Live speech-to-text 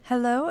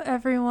Hello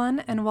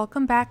everyone and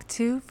welcome back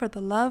to For the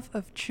Love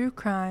of True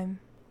Crime.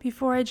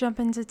 Before I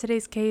jump into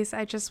today's case,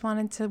 I just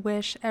wanted to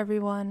wish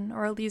everyone,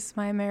 or at least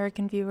my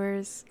American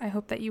viewers, I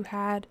hope that you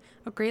had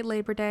a great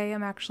Labor Day.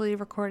 I'm actually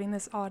recording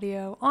this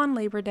audio on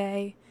Labor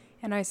Day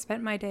and I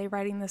spent my day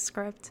writing the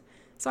script.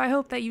 So I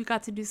hope that you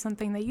got to do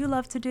something that you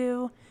love to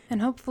do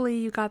and hopefully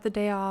you got the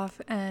day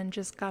off and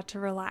just got to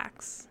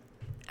relax.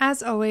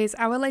 As always,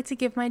 I would like to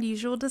give my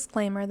usual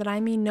disclaimer that I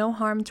mean no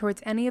harm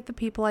towards any of the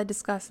people I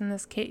discuss in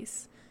this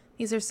case.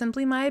 These are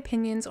simply my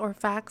opinions or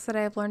facts that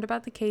I have learned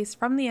about the case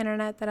from the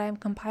internet that I am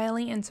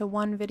compiling into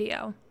one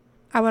video.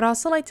 I would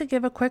also like to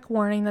give a quick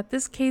warning that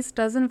this case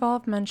does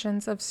involve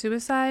mentions of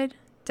suicide,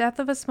 death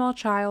of a small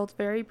child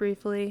very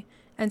briefly,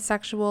 and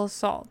sexual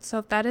assault, so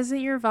if that isn't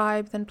your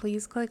vibe, then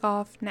please click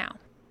off now.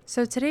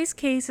 So today's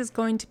case is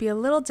going to be a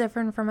little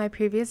different from my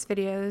previous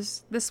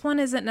videos. This one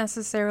isn't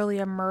necessarily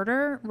a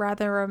murder,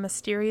 rather a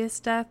mysterious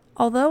death.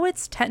 Although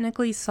it's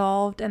technically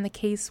solved and the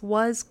case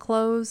was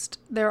closed,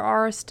 there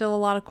are still a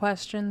lot of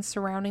questions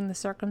surrounding the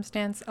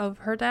circumstance of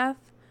her death.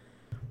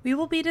 We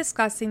will be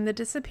discussing the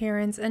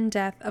disappearance and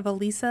death of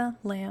Elisa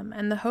Lam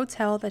and the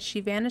hotel that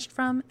she vanished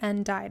from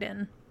and died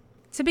in.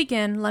 To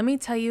begin, let me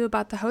tell you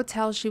about the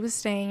hotel she was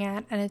staying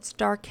at and its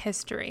dark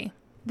history.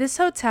 This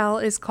hotel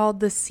is called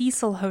the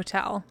Cecil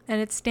Hotel,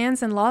 and it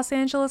stands in Los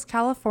Angeles,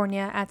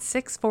 California at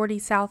 640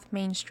 South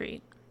Main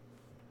Street.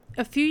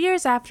 A few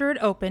years after it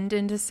opened,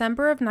 in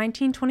December of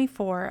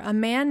 1924, a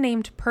man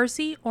named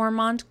Percy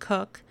Ormond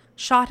Cook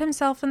shot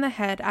himself in the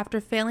head after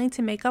failing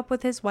to make up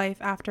with his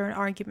wife after an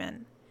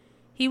argument.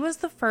 He was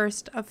the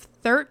first of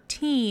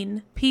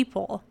 13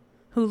 people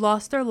who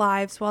lost their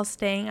lives while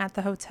staying at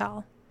the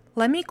hotel.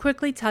 Let me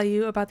quickly tell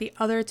you about the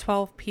other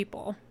 12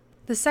 people.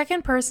 The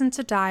second person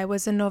to die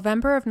was in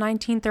November of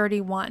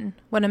 1931,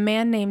 when a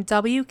man named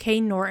W.K.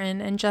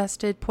 Norton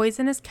ingested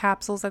poisonous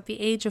capsules at the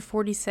age of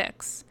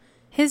 46.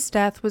 His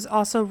death was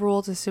also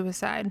ruled a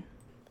suicide.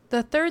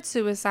 The third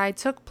suicide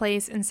took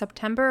place in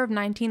September of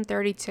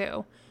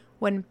 1932,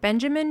 when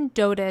Benjamin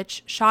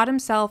Dodich shot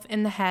himself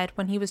in the head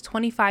when he was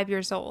 25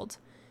 years old.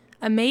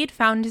 A maid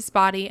found his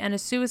body and a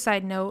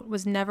suicide note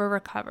was never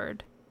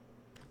recovered.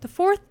 The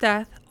fourth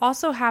death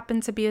also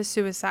happened to be a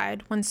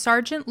suicide when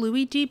Sergeant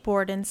Louis D.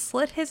 Borden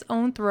slit his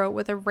own throat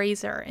with a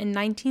razor in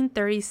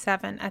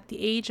 1937 at the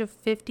age of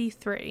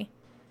 53.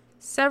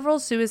 Several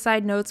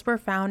suicide notes were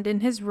found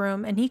in his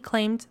room and he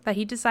claimed that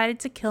he decided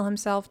to kill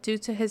himself due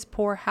to his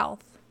poor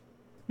health.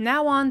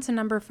 Now on to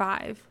number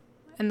 5,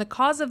 and the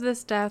cause of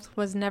this death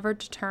was never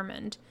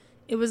determined.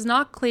 It was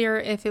not clear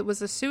if it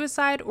was a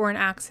suicide or an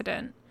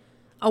accident.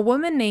 A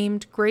woman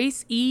named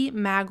Grace E.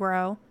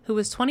 Magro, who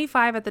was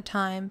 25 at the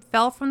time,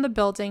 fell from the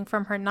building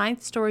from her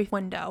 9th-story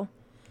window.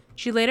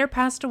 She later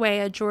passed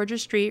away at Georgia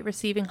Street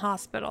Receiving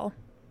Hospital.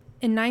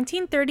 In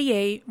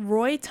 1938,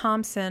 Roy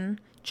Thompson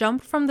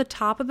jumped from the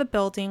top of the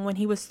building when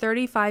he was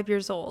 35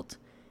 years old.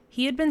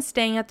 He had been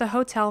staying at the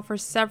hotel for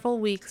several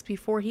weeks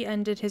before he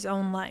ended his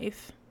own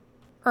life.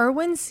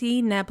 Erwin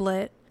C.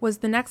 Neblett was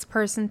the next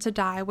person to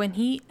die when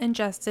he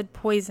ingested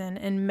poison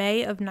in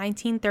May of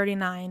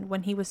 1939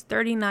 when he was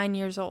 39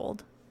 years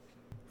old.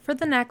 For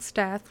the next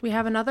death, we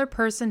have another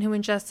person who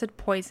ingested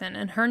poison,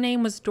 and her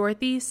name was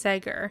Dorothy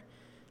Seger.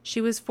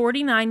 She was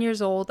 49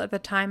 years old at the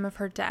time of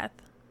her death.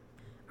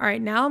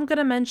 Alright, now I'm going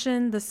to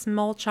mention the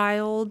small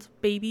child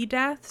baby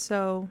death,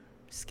 so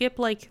skip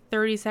like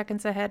 30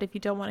 seconds ahead if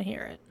you don't want to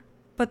hear it.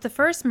 But the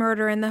first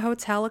murder in the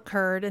hotel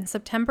occurred in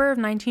September of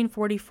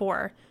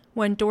 1944,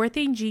 when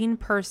Dorothy Jean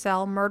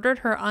Purcell murdered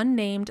her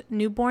unnamed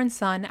newborn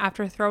son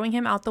after throwing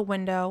him out the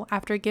window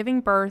after giving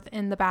birth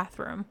in the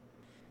bathroom.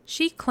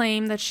 She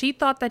claimed that she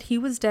thought that he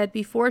was dead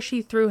before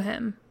she threw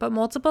him, but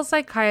multiple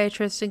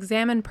psychiatrists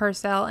examined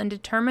Purcell and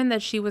determined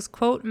that she was,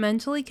 quote,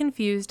 mentally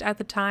confused at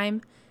the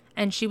time,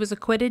 and she was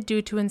acquitted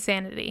due to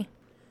insanity.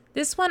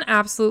 This one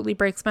absolutely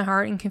breaks my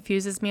heart and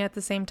confuses me at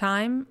the same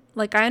time.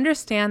 Like, I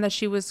understand that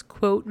she was,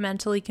 quote,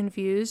 mentally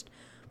confused,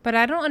 but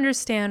I don't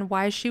understand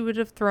why she would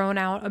have thrown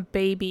out a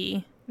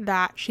baby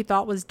that she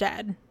thought was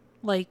dead.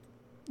 Like,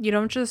 you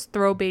don't just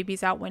throw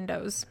babies out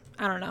windows.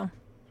 I don't know.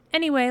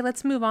 Anyway,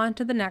 let's move on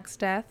to the next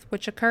death,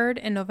 which occurred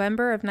in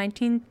November of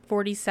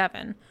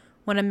 1947,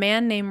 when a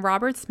man named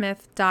Robert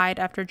Smith died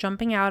after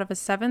jumping out of a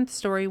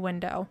 7th-story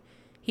window.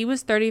 He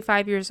was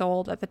 35 years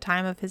old at the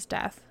time of his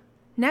death.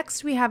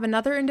 Next, we have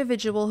another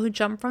individual who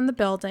jumped from the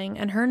building,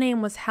 and her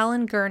name was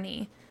Helen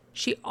Gurney.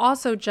 She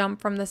also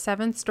jumped from the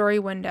 7th-story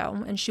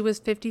window, and she was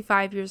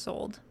 55 years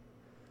old.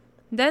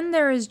 Then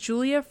there is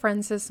Julia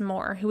Frances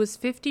Moore, who was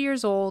 50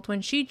 years old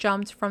when she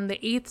jumped from the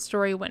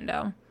 8th-story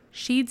window.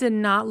 She did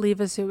not leave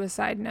a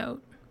suicide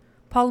note.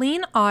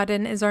 Pauline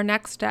Auden is our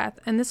next death,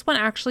 and this one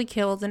actually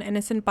killed an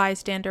innocent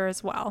bystander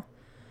as well.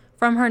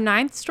 From her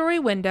 9th-story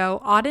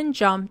window, Auden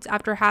jumped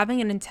after having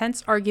an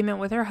intense argument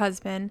with her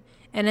husband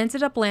and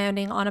ended up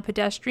landing on a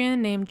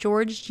pedestrian named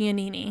George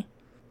Giannini.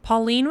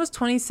 Pauline was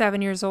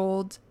 27 years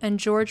old, and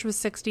George was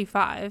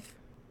 65.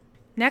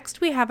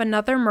 Next, we have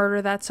another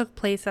murder that took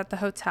place at the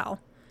hotel.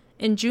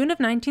 In June of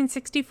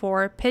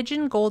 1964,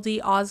 Pigeon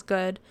Goldie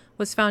Osgood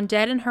was found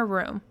dead in her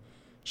room.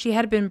 She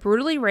had been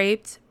brutally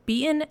raped,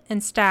 beaten,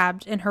 and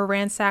stabbed in her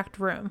ransacked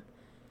room.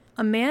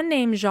 A man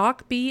named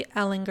Jacques B.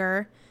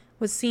 Ellinger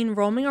was seen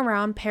roaming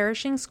around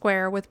Pershing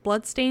Square with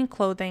blood-stained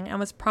clothing and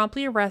was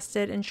promptly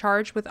arrested and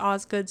charged with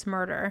Osgood's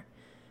murder.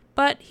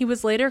 But he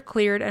was later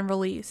cleared and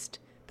released.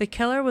 The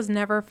killer was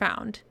never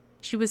found.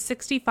 She was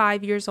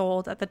 65 years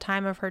old at the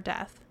time of her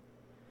death.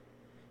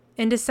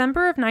 In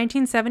December of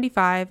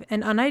 1975,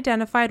 an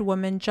unidentified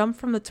woman jumped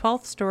from the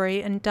 12th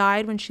story and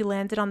died when she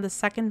landed on the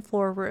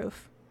second-floor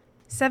roof.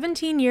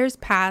 17 years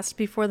passed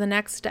before the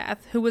next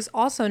death, who was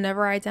also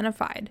never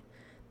identified.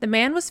 The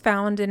man was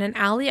found in an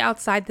alley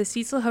outside the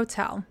Cecil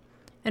Hotel.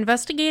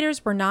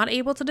 Investigators were not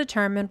able to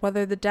determine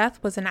whether the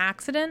death was an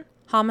accident,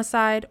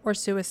 homicide, or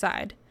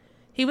suicide.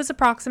 He was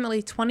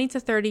approximately 20 to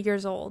 30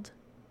 years old.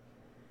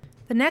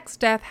 The next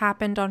death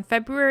happened on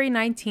February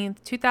 19,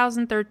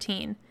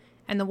 2013,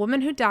 and the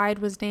woman who died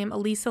was named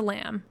Elisa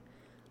Lam.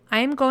 I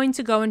am going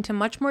to go into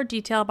much more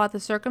detail about the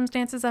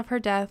circumstances of her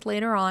death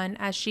later on,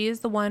 as she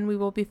is the one we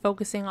will be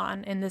focusing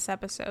on in this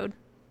episode.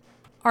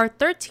 Our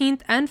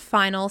 13th and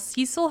final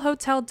Cecil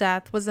Hotel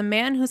death was a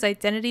man whose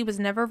identity was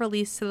never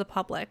released to the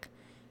public.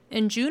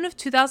 In June of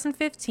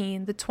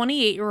 2015, the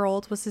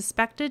 28-year-old was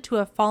suspected to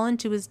have fallen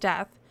to his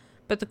death,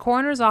 but the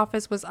coroner's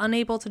office was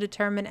unable to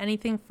determine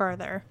anything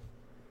further.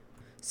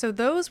 So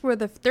those were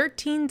the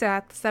 13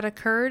 deaths that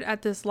occurred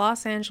at this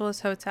Los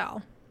Angeles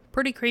hotel.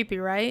 Pretty creepy,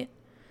 right?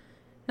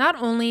 Not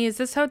only is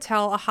this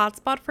hotel a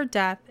hotspot for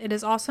death, it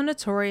is also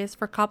notorious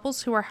for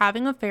couples who are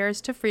having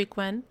affairs to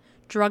frequent,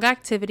 drug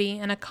activity,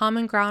 and a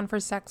common ground for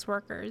sex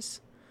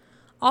workers.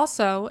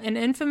 Also, an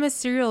infamous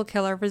serial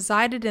killer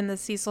resided in the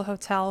Cecil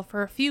Hotel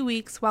for a few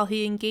weeks while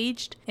he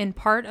engaged in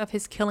part of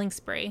his killing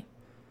spree.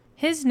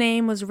 His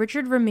name was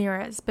Richard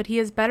Ramirez, but he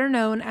is better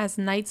known as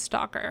Night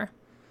Stalker.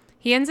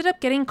 He ended up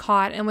getting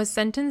caught and was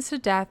sentenced to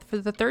death for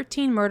the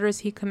 13 murders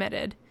he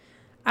committed.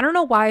 I don't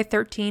know why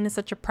 13 is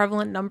such a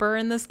prevalent number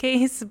in this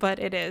case, but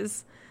it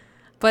is.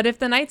 But if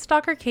the Night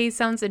Stalker case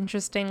sounds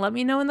interesting, let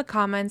me know in the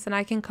comments and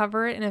I can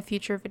cover it in a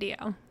future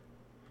video.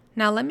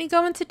 Now let me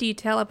go into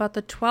detail about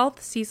the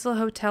 12th Cecil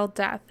Hotel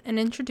death and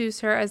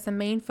introduce her as the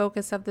main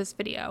focus of this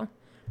video.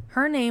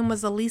 Her name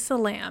was Elisa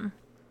Lam.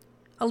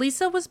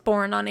 Elisa was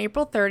born on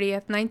April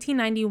 30th,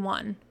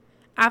 1991.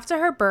 After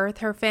her birth,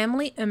 her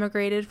family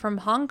immigrated from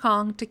Hong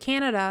Kong to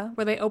Canada,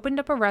 where they opened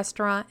up a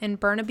restaurant in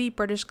Burnaby,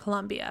 British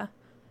Columbia.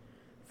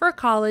 For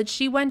college,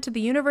 she went to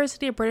the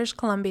University of British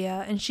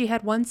Columbia, and she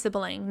had one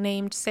sibling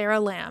named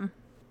Sarah Lam.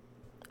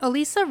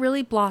 Elisa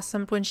really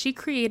blossomed when she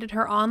created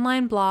her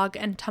online blog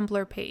and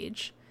Tumblr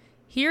page.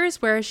 Here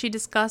is where she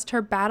discussed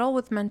her battle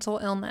with mental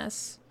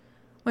illness.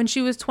 When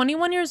she was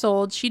 21 years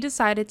old, she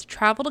decided to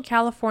travel to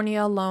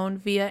California alone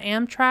via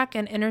Amtrak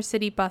and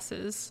intercity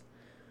buses.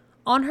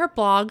 On her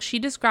blog, she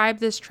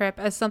described this trip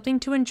as something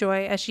to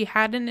enjoy as she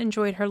hadn't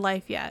enjoyed her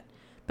life yet,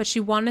 but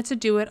she wanted to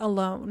do it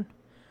alone.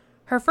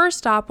 Her first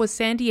stop was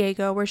San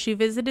Diego, where she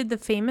visited the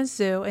famous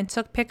zoo and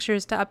took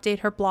pictures to update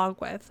her blog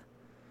with.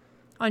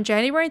 On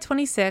January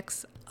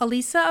 26,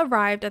 Elisa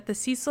arrived at the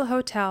Cecil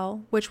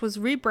Hotel, which was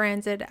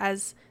rebranded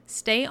as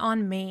Stay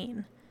on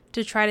Main,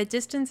 to try to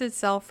distance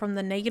itself from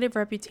the negative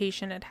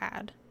reputation it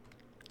had.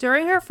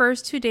 During her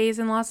first 2 days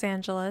in Los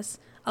Angeles,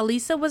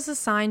 Elisa was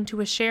assigned to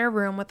a share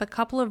room with a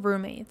couple of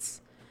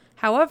roommates.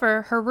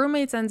 However, her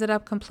roommates ended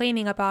up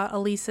complaining about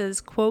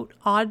Elisa's, quote,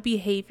 odd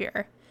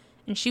behavior,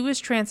 and she was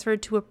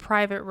transferred to a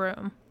private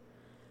room.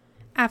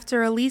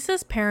 After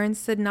Elisa's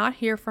parents did not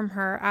hear from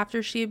her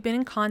after she had been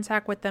in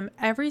contact with them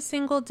every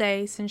single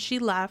day since she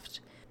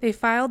left, they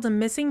filed a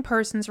missing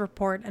persons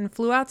report and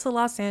flew out to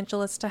Los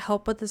Angeles to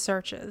help with the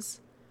searches.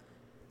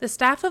 The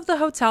staff of the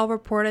hotel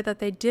reported that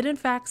they did in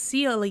fact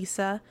see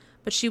Elisa,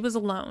 but she was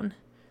alone.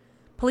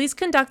 Police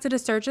conducted a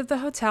search of the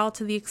hotel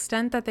to the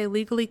extent that they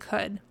legally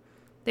could.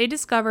 They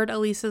discovered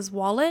Elisa's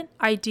wallet,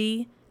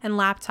 ID, and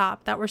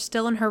laptop that were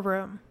still in her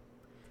room.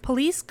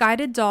 Police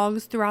guided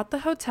dogs throughout the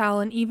hotel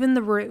and even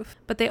the roof,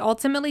 but they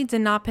ultimately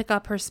did not pick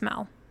up her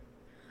smell.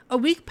 A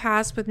week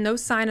passed with no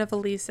sign of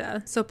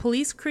Elisa, so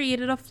police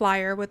created a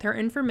flyer with her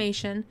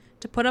information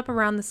to put up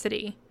around the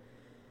city.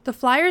 The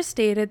flyer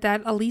stated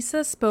that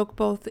Elisa spoke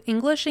both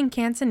English and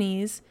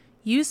Cantonese,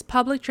 used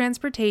public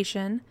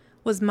transportation,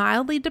 was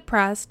mildly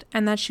depressed,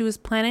 and that she was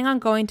planning on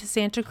going to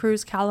Santa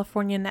Cruz,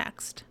 California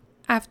next.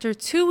 After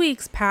 2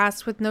 weeks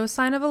passed with no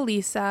sign of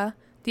Elisa,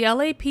 the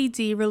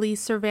LAPD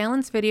released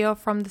surveillance video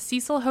from the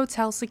Cecil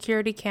Hotel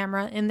security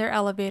camera in their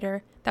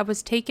elevator that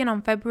was taken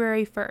on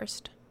February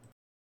 1st.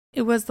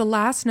 It was the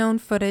last known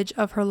footage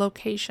of her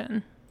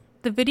location.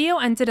 The video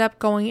ended up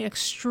going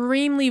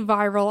extremely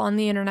viral on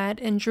the internet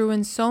and drew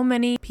in so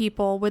many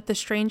people with the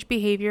strange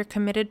behavior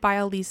committed by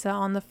Elisa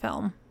on the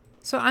film.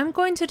 So I'm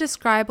going to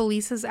describe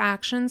Elisa's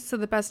actions to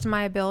the best of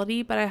my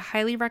ability, but I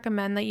highly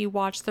recommend that you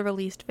watch the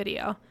released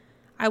video.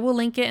 I will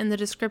link it in the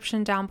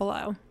description down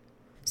below.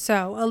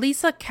 So,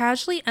 Elisa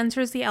casually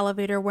enters the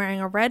elevator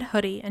wearing a red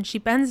hoodie and she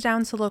bends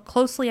down to look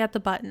closely at the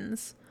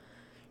buttons.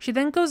 She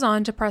then goes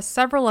on to press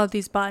several of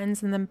these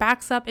buttons and then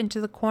backs up into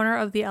the corner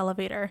of the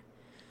elevator.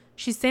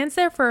 She stands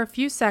there for a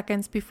few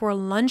seconds before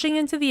lunging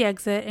into the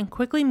exit and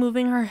quickly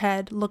moving her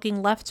head,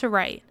 looking left to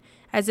right,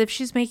 as if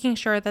she's making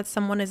sure that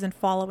someone isn't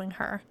following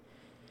her.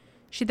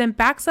 She then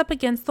backs up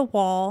against the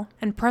wall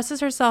and presses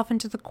herself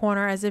into the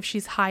corner as if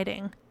she's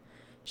hiding.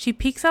 She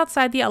peeks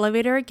outside the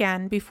elevator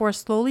again before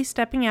slowly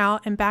stepping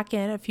out and back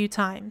in a few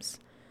times.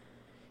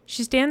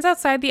 She stands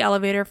outside the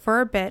elevator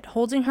for a bit,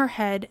 holding her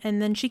head,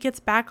 and then she gets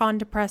back on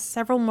to press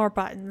several more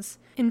buttons.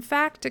 In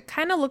fact, it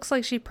kind of looks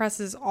like she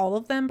presses all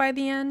of them by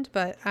the end,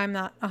 but I'm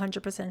not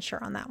 100%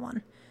 sure on that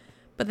one.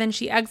 But then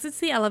she exits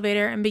the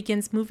elevator and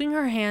begins moving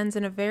her hands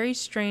in a very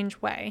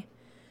strange way.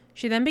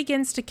 She then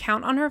begins to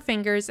count on her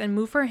fingers and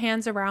move her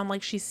hands around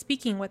like she's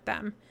speaking with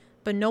them,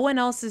 but no one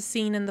else is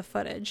seen in the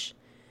footage.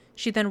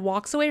 She then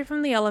walks away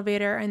from the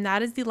elevator, and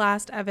that is the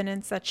last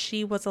evidence that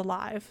she was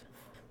alive.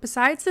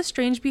 Besides the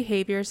strange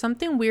behavior,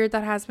 something weird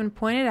that has been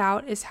pointed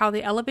out is how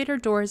the elevator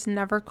doors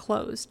never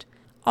closed.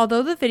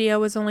 Although the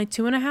video is only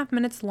 2.5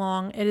 minutes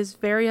long, it is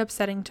very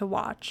upsetting to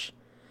watch.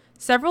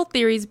 Several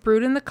theories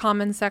brewed in the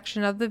comments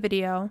section of the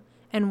video,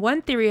 and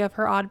one theory of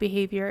her odd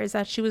behavior is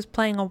that she was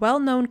playing a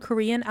well-known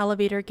Korean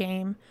elevator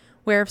game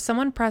where if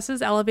someone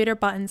presses elevator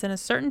buttons in a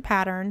certain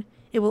pattern,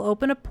 it will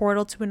open a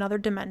portal to another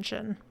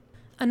dimension.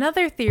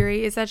 Another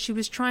theory is that she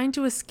was trying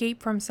to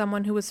escape from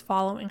someone who was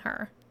following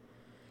her.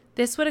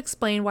 This would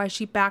explain why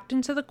she backed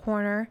into the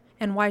corner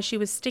and why she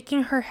was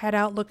sticking her head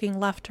out looking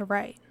left to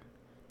right.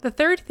 The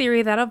third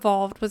theory that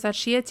evolved was that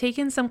she had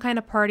taken some kind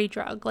of party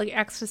drug, like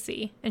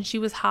ecstasy, and she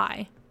was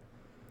high.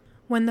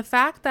 When the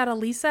fact that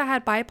Elisa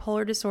had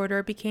bipolar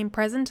disorder became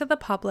present to the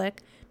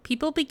public,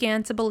 people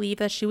began to believe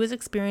that she was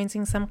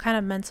experiencing some kind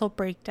of mental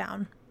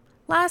breakdown.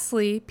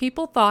 Lastly,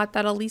 people thought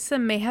that Elisa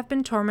may have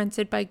been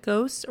tormented by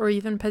ghosts or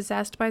even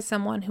possessed by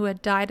someone who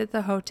had died at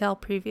the hotel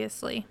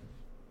previously.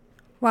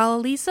 While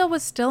Elisa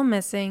was still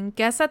missing,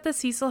 guests at the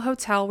Cecil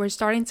Hotel were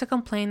starting to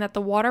complain that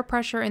the water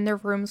pressure in their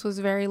rooms was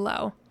very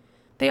low.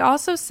 They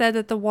also said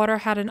that the water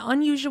had an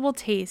unusual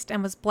taste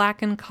and was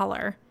black in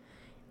color.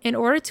 In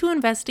order to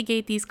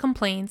investigate these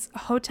complaints, a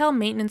hotel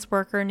maintenance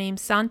worker named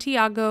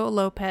Santiago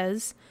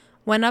Lopez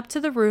went up to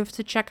the roof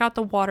to check out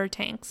the water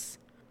tanks.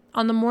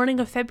 On the morning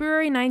of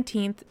February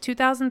 19,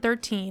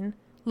 2013,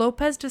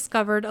 Lopez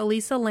discovered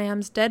Elisa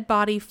Lam's dead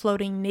body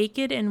floating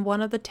naked in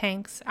one of the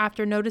tanks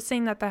after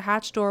noticing that the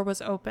hatch door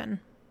was open.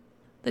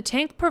 The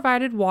tank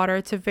provided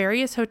water to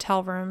various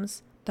hotel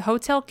rooms, the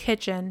hotel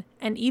kitchen,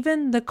 and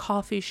even the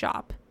coffee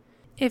shop.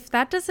 If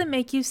that doesn't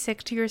make you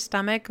sick to your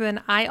stomach,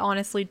 then I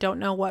honestly don't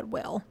know what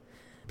will.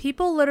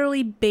 People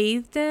literally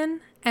bathed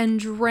in and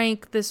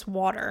drank this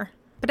water.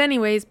 But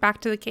anyways, back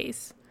to the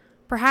case.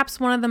 Perhaps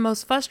one of the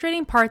most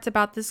frustrating parts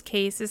about this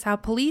case is how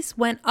police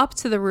went up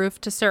to the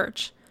roof to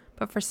search,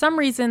 but for some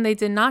reason they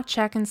did not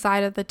check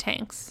inside of the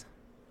tanks.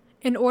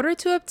 In order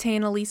to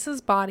obtain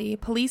Elisa's body,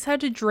 police had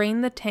to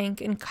drain the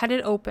tank and cut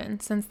it open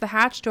since the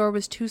hatch door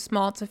was too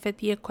small to fit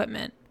the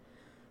equipment.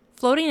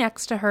 Floating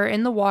next to her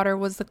in the water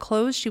was the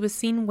clothes she was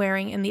seen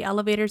wearing in the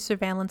elevator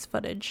surveillance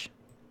footage.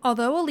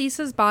 Although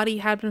Elisa's body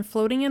had been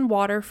floating in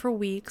water for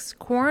weeks,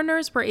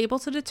 coroners were able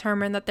to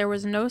determine that there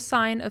was no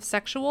sign of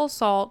sexual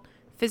assault,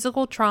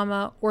 physical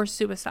trauma, or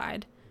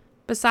suicide.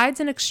 Besides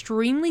an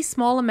extremely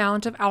small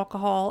amount of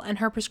alcohol and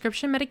her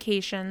prescription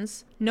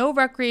medications, no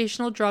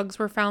recreational drugs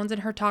were found in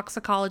her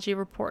toxicology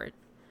report.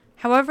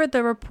 However,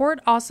 the report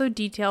also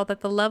detailed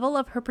that the level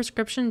of her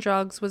prescription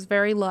drugs was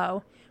very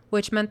low,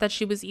 which meant that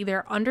she was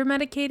either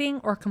under-medicating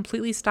or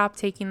completely stopped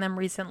taking them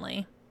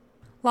recently.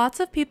 Lots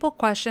of people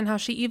question how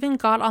she even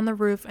got on the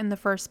roof in the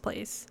first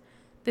place.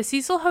 The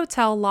Cecil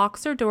Hotel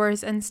locks their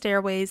doors and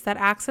stairways that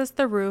access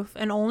the roof,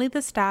 and only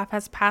the staff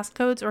has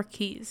passcodes or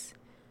keys.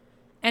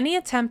 Any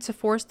attempt to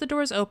force the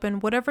doors open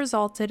would have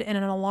resulted in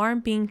an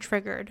alarm being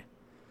triggered.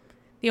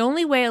 The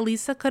only way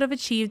Elisa could have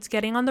achieved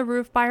getting on the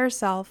roof by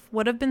herself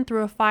would have been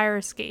through a fire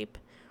escape,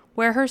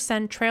 where her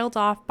scent trailed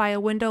off by a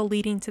window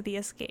leading to the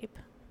escape.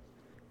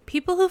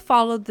 People who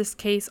followed this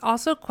case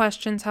also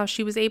questioned how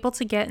she was able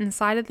to get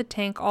inside of the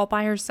tank all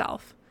by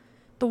herself.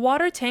 The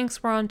water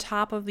tanks were on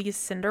top of these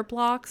cinder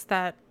blocks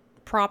that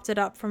propped it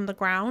up from the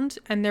ground,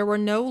 and there were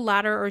no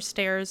ladder or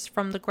stairs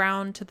from the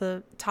ground to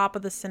the top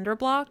of the cinder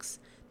blocks.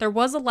 There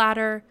was a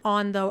ladder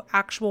on the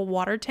actual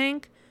water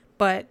tank,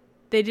 but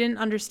they didn't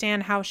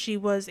understand how she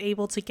was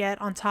able to get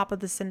on top of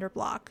the cinder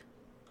block.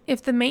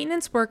 If the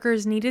maintenance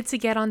workers needed to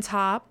get on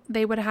top,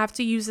 they would have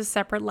to use a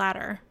separate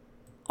ladder.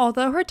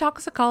 Although her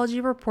toxicology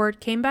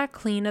report came back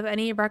clean of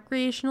any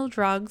recreational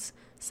drugs,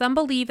 some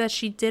believe that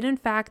she did in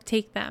fact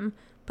take them,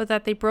 but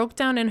that they broke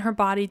down in her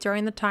body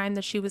during the time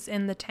that she was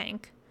in the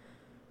tank.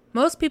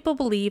 Most people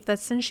believe that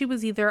since she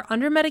was either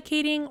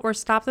under-medicating or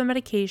stopped the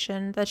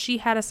medication, that she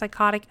had a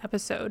psychotic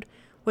episode,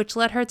 which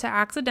led her to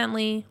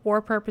accidentally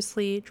or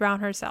purposely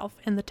drown herself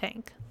in the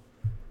tank.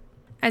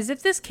 As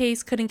if this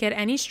case couldn't get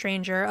any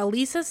stranger,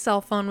 Elisa's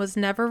cell phone was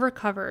never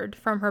recovered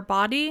from her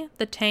body,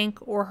 the tank,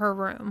 or her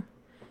room.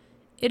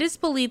 It is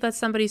believed that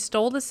somebody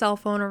stole the cell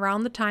phone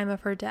around the time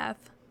of her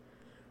death.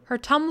 Her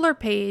Tumblr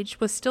page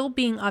was still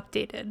being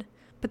updated,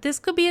 But this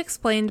could be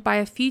explained by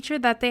a feature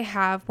that they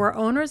have where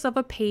owners of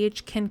a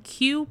page can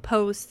queue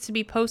posts to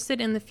be posted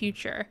in the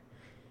future.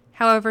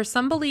 However,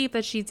 some believe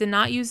that she did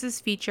not use this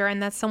feature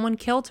and that someone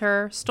killed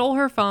her, stole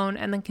her phone,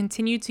 and then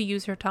continued to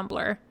use her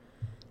Tumblr.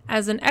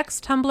 As an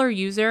ex-Tumblr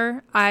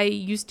user, I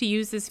used to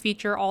use this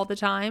feature all the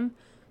time,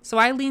 so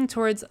I lean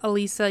towards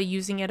Elisa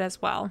using it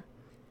as well.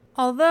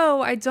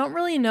 Although, I don't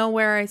really know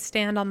where I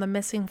stand on the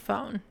missing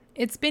phone.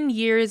 It's been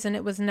years and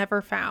it was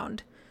never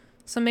found,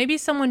 so maybe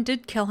someone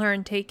did kill her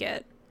and take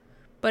it.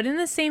 But in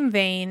the same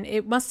vein,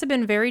 it must have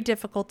been very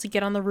difficult to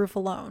get on the roof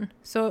alone,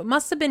 so it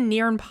must have been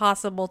near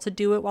impossible to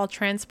do it while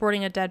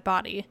transporting a dead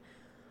body.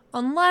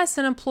 Unless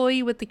an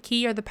employee with the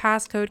key or the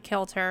passcode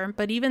killed her,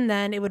 but even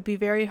then it would be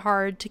very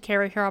hard to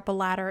carry her up a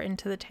ladder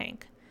into the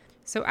tank.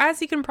 So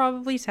as you can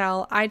probably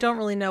tell, I don't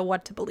really know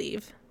what to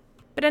believe.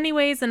 But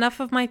anyways, enough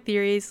of my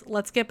theories,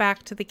 let's get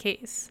back to the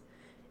case.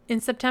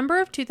 In September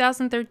of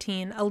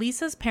 2013,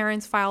 Elisa's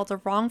parents filed a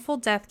wrongful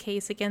death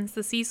case against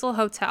the Cecil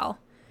Hotel.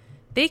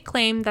 They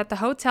claimed that the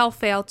hotel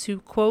failed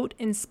to, quote,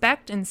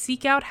 inspect and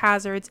seek out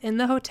hazards in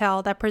the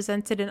hotel that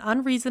presented an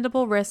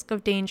unreasonable risk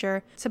of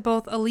danger to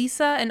both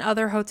Elisa and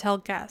other hotel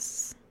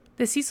guests.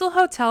 The Cecil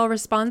Hotel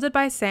responded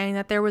by saying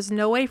that there was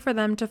no way for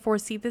them to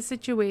foresee the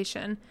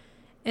situation,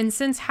 and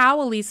since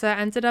how Elisa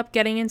ended up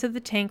getting into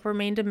the tank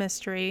remained a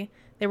mystery,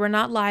 they were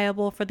not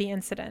liable for the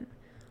incident.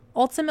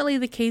 Ultimately,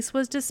 the case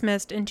was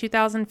dismissed in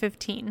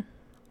 2015.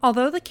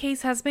 Although the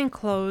case has been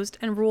closed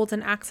and ruled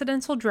an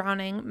accidental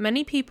drowning,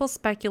 many people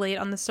speculate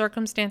on the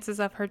circumstances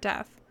of her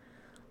death.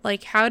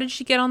 Like, how did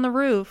she get on the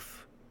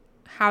roof?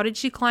 How did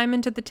she climb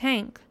into the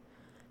tank?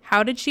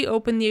 How did she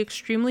open the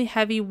extremely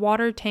heavy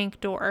water tank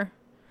door?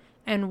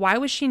 And why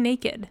was she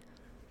naked?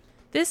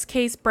 This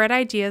case bred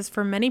ideas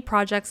for many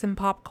projects in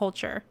pop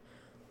culture.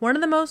 One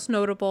of the most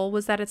notable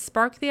was that it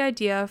sparked the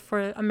idea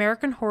for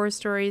American Horror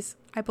Stories,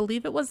 I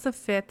believe it was the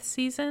 5th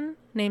season,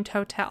 named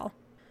Hotel.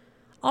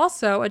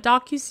 Also, a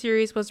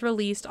docuseries was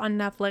released on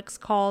Netflix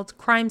called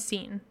Crime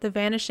Scene: The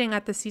Vanishing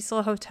at the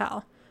Cecil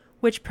Hotel,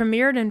 which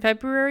premiered in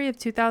February of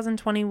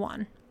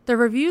 2021. The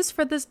reviews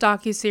for this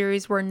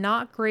docuseries were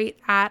not great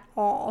at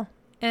all,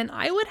 and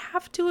I would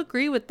have to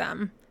agree with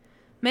them.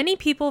 Many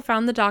people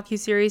found the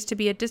docuseries to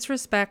be a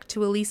disrespect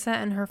to Elisa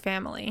and her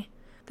family.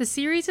 The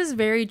series is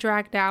very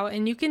dragged out,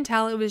 and you can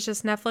tell it was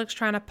just Netflix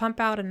trying to pump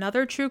out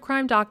another true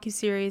crime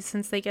docuseries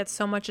since they get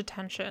so much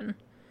attention.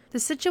 The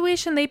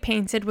situation they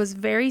painted was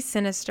very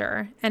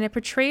sinister, and it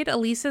portrayed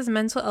Elisa's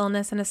mental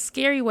illness in a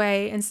scary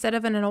way instead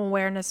of in an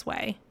awareness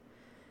way.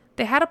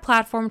 They had a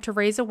platform to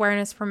raise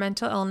awareness for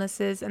mental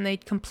illnesses, and they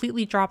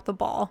completely dropped the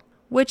ball,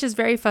 which is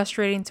very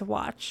frustrating to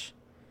watch.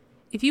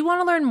 If you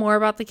want to learn more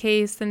about the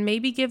case, then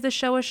maybe give the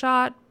show a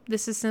shot.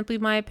 This is simply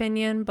my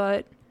opinion,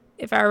 but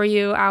if I were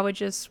you, I would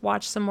just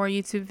watch some more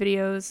YouTube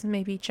videos,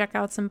 maybe check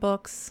out some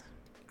books.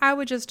 I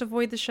would just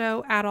avoid the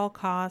show at all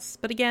costs,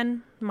 but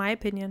again, my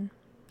opinion.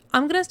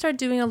 I'm going to start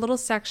doing a little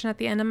section at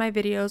the end of my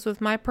videos with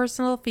my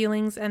personal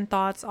feelings and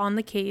thoughts on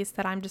the case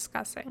that I'm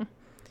discussing.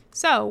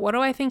 So, what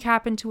do I think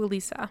happened to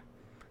Elisa?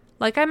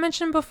 Like I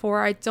mentioned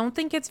before, I don't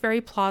think it's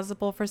very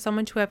plausible for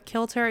someone to have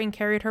killed her and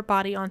carried her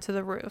body onto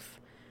the roof.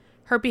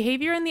 Her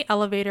behavior in the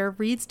elevator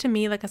reads to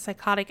me like a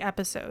psychotic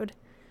episode,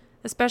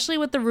 especially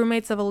with the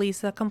roommates of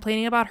Elisa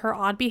complaining about her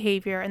odd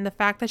behavior and the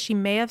fact that she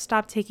may have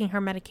stopped taking her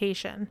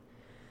medication.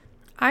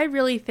 I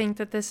really think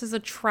that this is a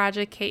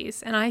tragic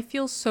case, and I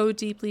feel so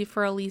deeply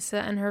for Elisa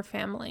and her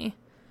family.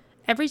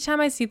 Every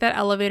time I see that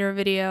elevator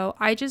video,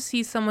 I just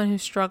see someone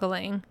who's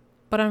struggling,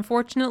 but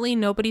unfortunately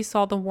nobody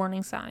saw the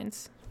warning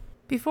signs.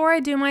 Before I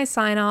do my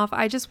sign off,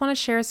 I just want to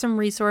share some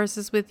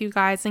resources with you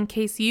guys in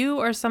case you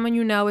or someone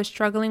you know is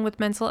struggling with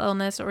mental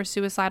illness or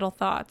suicidal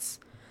thoughts.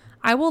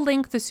 I will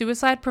link the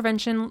Suicide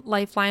Prevention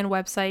Lifeline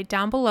website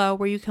down below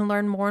where you can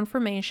learn more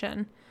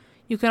information.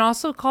 You can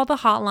also call the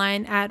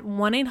hotline at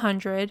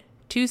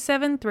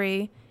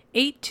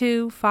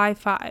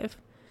 1-800-273-8255.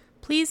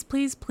 Please,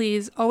 please,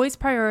 please always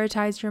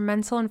prioritize your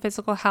mental and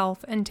physical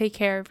health and take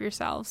care of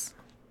yourselves.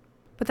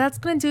 But that's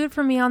going to do it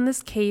for me on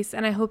this case,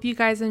 and I hope you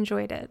guys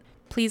enjoyed it.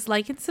 Please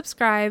like and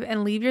subscribe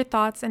and leave your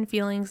thoughts and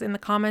feelings in the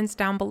comments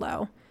down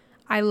below.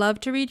 I love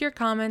to read your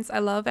comments. I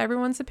love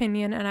everyone's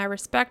opinion, and I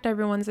respect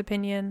everyone's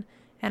opinion,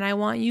 and I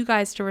want you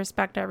guys to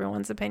respect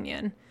everyone's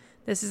opinion.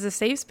 This is a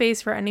safe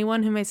space for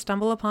anyone who may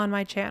stumble upon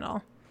my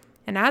channel.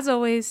 And as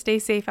always, stay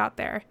safe out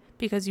there,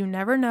 because you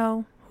never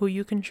know who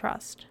you can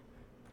trust.